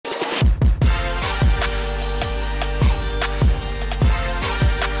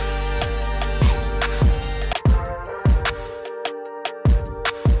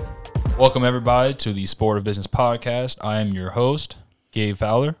Welcome, everybody, to the Sport of Business podcast. I am your host, Gabe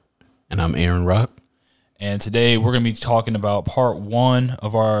Fowler. And I'm Aaron Rock. And today we're going to be talking about part one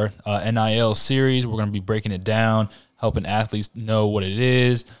of our NIL series. We're going to be breaking it down, helping athletes know what it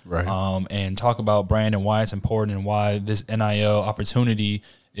is, right. And talk about brand and why it's important and why this NIL opportunity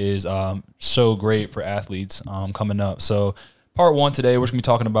is so great for athletes coming up. So part one today, we're going to be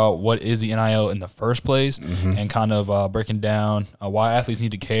talking about what is the NIL in the first place and kind of breaking down why athletes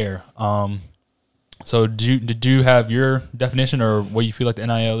need to care. So did you have your definition or what you feel like the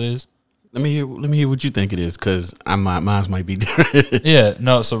NIL is? Let me hear what you think it is, because mine might be different. Yeah,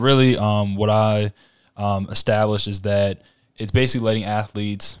 no. So really, what I established is that it's basically letting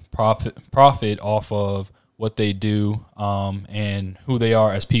athletes profit off of what they do and who they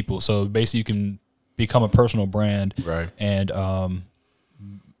are as people. So basically, you can become a personal brand, right? And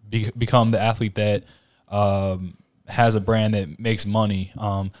become the athlete that has a brand that makes money.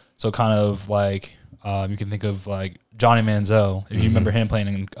 So kind of like you can think of like Johnny Manziel, if you remember him playing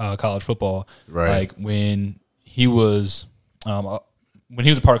in college football, right? Like when he was a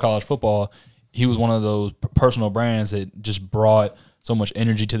part of college football, he was one of those personal brands that just brought so much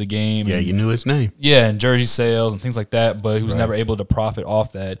energy to the game. Yeah, you knew his name. Yeah, and jersey sales and things like that, but he was never able to profit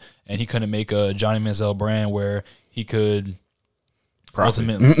off that, and he couldn't make a Johnny Manziel brand where he could profit.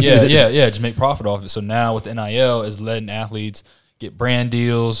 just make profit off it. So now with the NIL is letting athletes get brand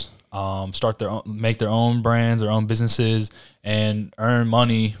deals, make their own brands, their own businesses, and earn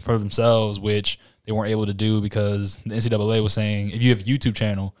money for themselves, which they weren't able to do because the NCAA was saying if you have a YouTube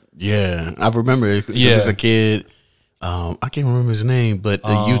channel. Yeah, I remember it as a kid. I can't remember his name, but a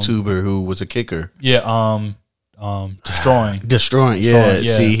YouTuber who was a kicker. Yeah, destroying. Yeah.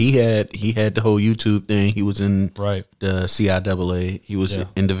 See, he had the whole YouTube thing. He was in the CIAA. He was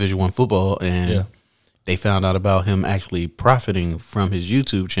in Division I football, and they found out about him actually profiting from his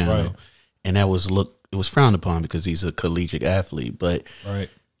YouTube channel, and it was frowned upon because he's a collegiate athlete. But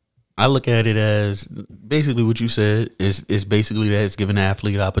I look at it as basically what you said is basically that it's giving the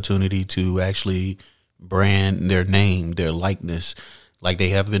athlete an opportunity to actually brand their name, their likeness, like they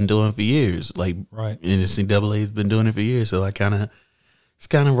have been doing for years. Like NCAA has been doing it for years. So it's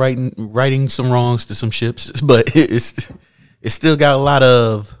kind of righting some wrongs to some ships, but it's still got a lot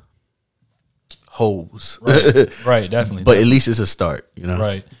of holes. Right, definitely. But at least it's a start, you know.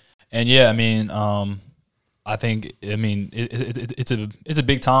 Right. And yeah, I mean, I think it's a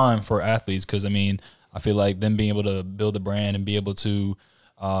big time for athletes because I mean, I feel like them being able to build a brand and be able to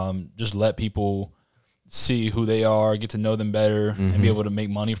just let people see who they are, get to know them better, and be able to make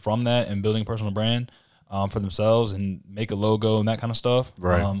money from that and building a personal brand for themselves and make a logo and that kind of stuff.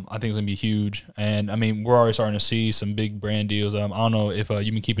 Right. I think it's gonna be huge. And I mean, we're already starting to see some big brand deals. I don't know if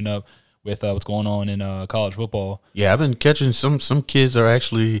you've been keeping up with what's going on in college football. Yeah, I've been catching some kids are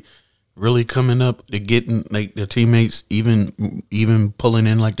actually really coming up to getting like their teammates, even pulling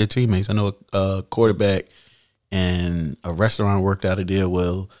in like their teammates. I know a quarterback and a restaurant worked out a deal.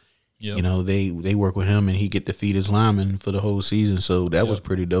 Well, you know, they work with him and he get to feed his linemen for the whole season. So that was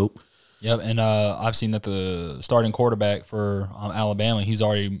pretty dope. Yep, and I've seen that the starting quarterback for Alabama, he's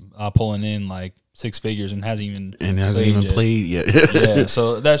already pulling in like six figures and hasn't even played yet. Yeah,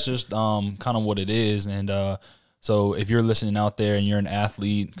 so that's just kind of what it is. And so if you're listening out there and you're an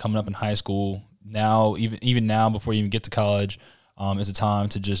athlete coming up in high school, now even now before you even get to college, is a time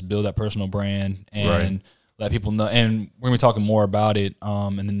to just build that personal brand and let people know. And we're gonna be talking more about it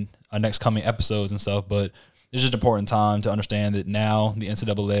in the next coming episodes and stuff. But it's just an important time to understand that now the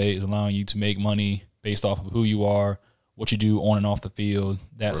NCAA is allowing you to make money based off of who you are, what you do on and off the field,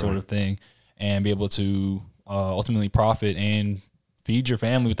 that sort of thing, and be able to ultimately profit and feed your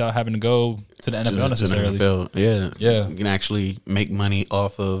family without having to go to the NFL necessarily. To the NFL. Yeah. You can actually make money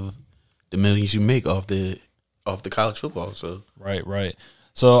off of the millions you make off the college football. So Right.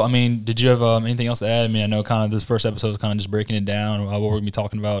 So, I mean, did you have anything else to add? I mean, I know kind of this first episode is kind of just breaking it down, what we're going to be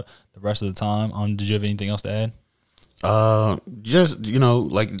talking about the rest of the time. Did you have anything else to add? Just, you know,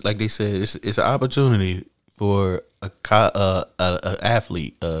 like they said, it's an opportunity for a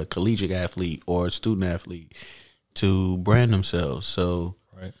athlete, a collegiate athlete or a student athlete to brand themselves. So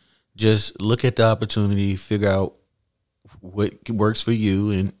just look at the opportunity, figure out what works for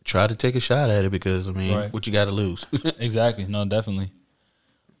you, and try to take a shot at it because, I mean, what you got to lose? Exactly. No, definitely.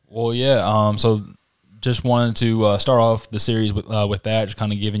 Well, yeah. So just wanted to start off the series with that, just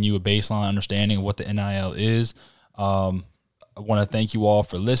kind of giving you a baseline understanding of what the NIL is. I want to thank you all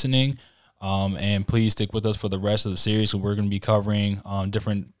for listening, and please stick with us for the rest of the series. So we're going to be covering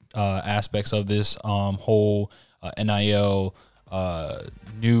different aspects of this whole NIL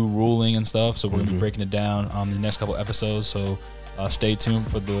new ruling and stuff. So we're going to be breaking it down in the next couple episodes. So Stay tuned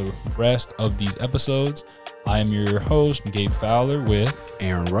for the rest of these episodes. I am your host, Gabe Fowler, with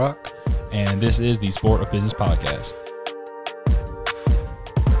Aaron Rock. And this is the Sport of Business Podcast.